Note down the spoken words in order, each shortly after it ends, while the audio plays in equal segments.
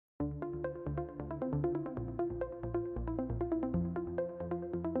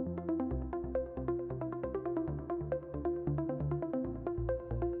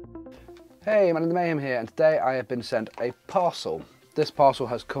Hey, my name is Mayhem here, and today I have been sent a parcel. This parcel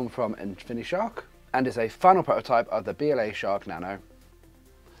has come from InfiShark and is a final prototype of the BleShark Nano.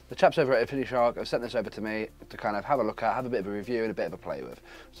 The chaps over at InfiShark have sent this over to me to kind of have a look at, have a bit of a review and a bit of a play with.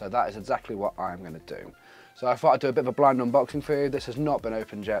 So that is exactly what I'm going to do. So I thought I'd do a bit of a blind unboxing for you. This has not been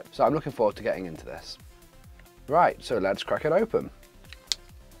opened yet, so I'm looking forward to getting into this. Right, so let's crack it open.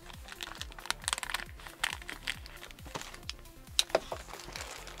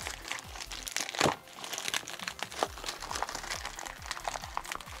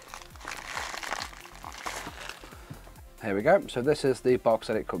 Here we go, so this is the box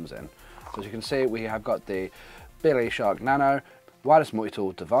that it comes in. So as you can see, we have got the BleShark Nano wireless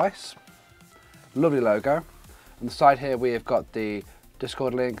multi-tool device. Lovely logo. On the side here we have got the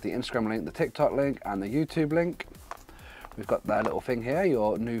Discord link, the Instagram link, the TikTok link and the YouTube link. We've got that little thing here,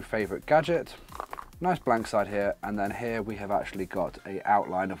 your new favourite gadget. Nice blank side here, and then here we have actually got an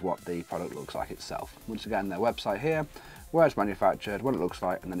outline of what the product looks like itself. Once again, their website here, where it's manufactured, what it looks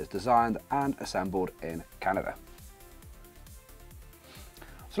like, and then it's designed and assembled in Canada.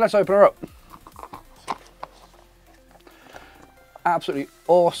 So let's open her up. Absolutely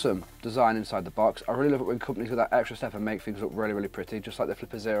awesome design inside the box. I really love it when companies go that extra step and make things look really, really pretty, just like the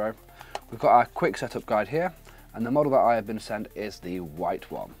Flipper Zero. We've got our quick setup guide here, and the model that I have been sent is the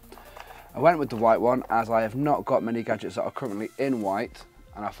white one. I went with the white one as I have not got many gadgets that are currently in white,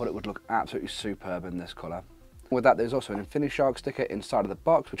 and I thought it would look absolutely superb in this colour. With that, there's also an InfiShark sticker inside of the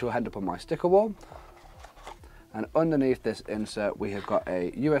box, which will end up on my sticker wall. And underneath this insert, we have got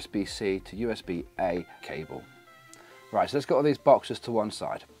a USB-C to USB-A cable. Right, so let's get all these boxes to one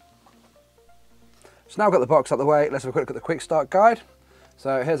side. So now I've got the box out of the way, let's have a quick look at the quick start guide.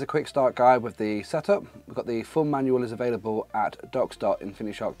 So here's a quick start guide with the setup. We've got the full manual is available at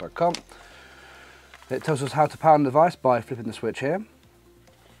docs.infinishark.com. It tells us how to power the device by flipping the switch here.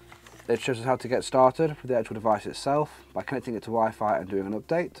 It shows us how to get started with the actual device itself by connecting it to Wi-Fi and doing an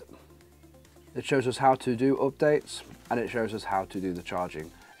update. It shows us how to do updates, and it shows us how to do the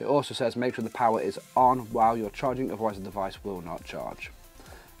charging. It also says make sure the power is on while you're charging, otherwise the device will not charge.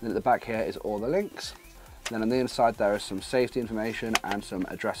 And then at the back here is all the links. And then on the inside there is some safety information and some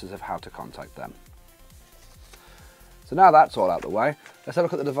addresses of how to contact them. So now that's all out of the way, let's have a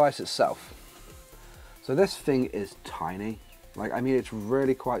look at the device itself. So this thing is tiny. It's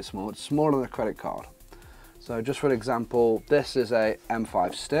really quite small. It's smaller than a credit card. So just for an example, this is a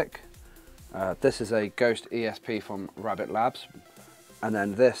M5 stick. This is a Ghost ESP from Rabbit Labs, and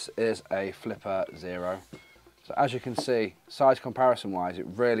then this is a Flipper Zero. So as you can see, size comparison wise, it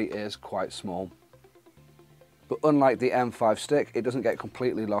really is quite small. But unlike the M5 stick, it doesn't get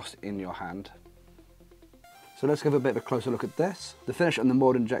completely lost in your hand. So let's give a bit of a closer look at this. The finish on the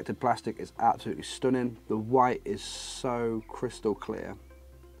mold injected plastic is absolutely stunning. The white is so crystal clear.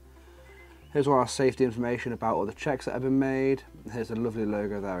 Here's all our safety information about all the checks that have been made. Here's a lovely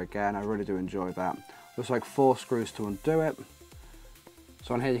logo there again, I really do enjoy that. Looks like 4 screws to undo it.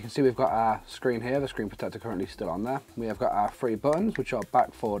 So on here you can see we've got our screen here, the screen protector currently still on there. We have got our 3 buttons, which are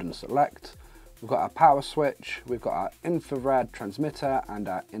back, forward and select. We've got our power switch, we've got our infrared transmitter and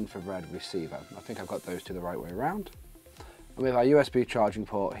our infrared receiver. I think I've got those two the right way around. And we have our USB charging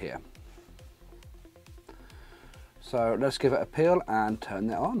port here. So let's give it a peel and turn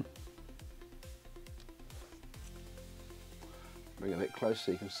it on. Bring it a bit closer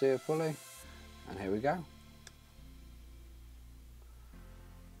so you can see it fully, and here we go.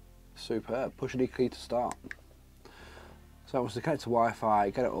 Superb, push the key to start. So I want to connect to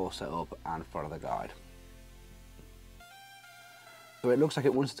Wi-Fi, get it all set up and follow the guide. So it looks like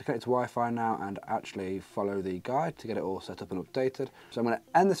it wants to connect to Wi-Fi now and actually follow the guide to get it all set up and updated. So I'm going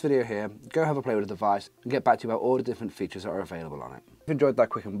to end this video here, go have a play with the device and get back to you about all the different features that are available on it. If you enjoyed that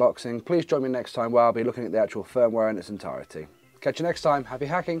quick unboxing, please join me next time where I'll be looking at the actual firmware in its entirety. Catch you next time, happy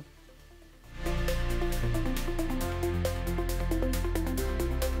hacking!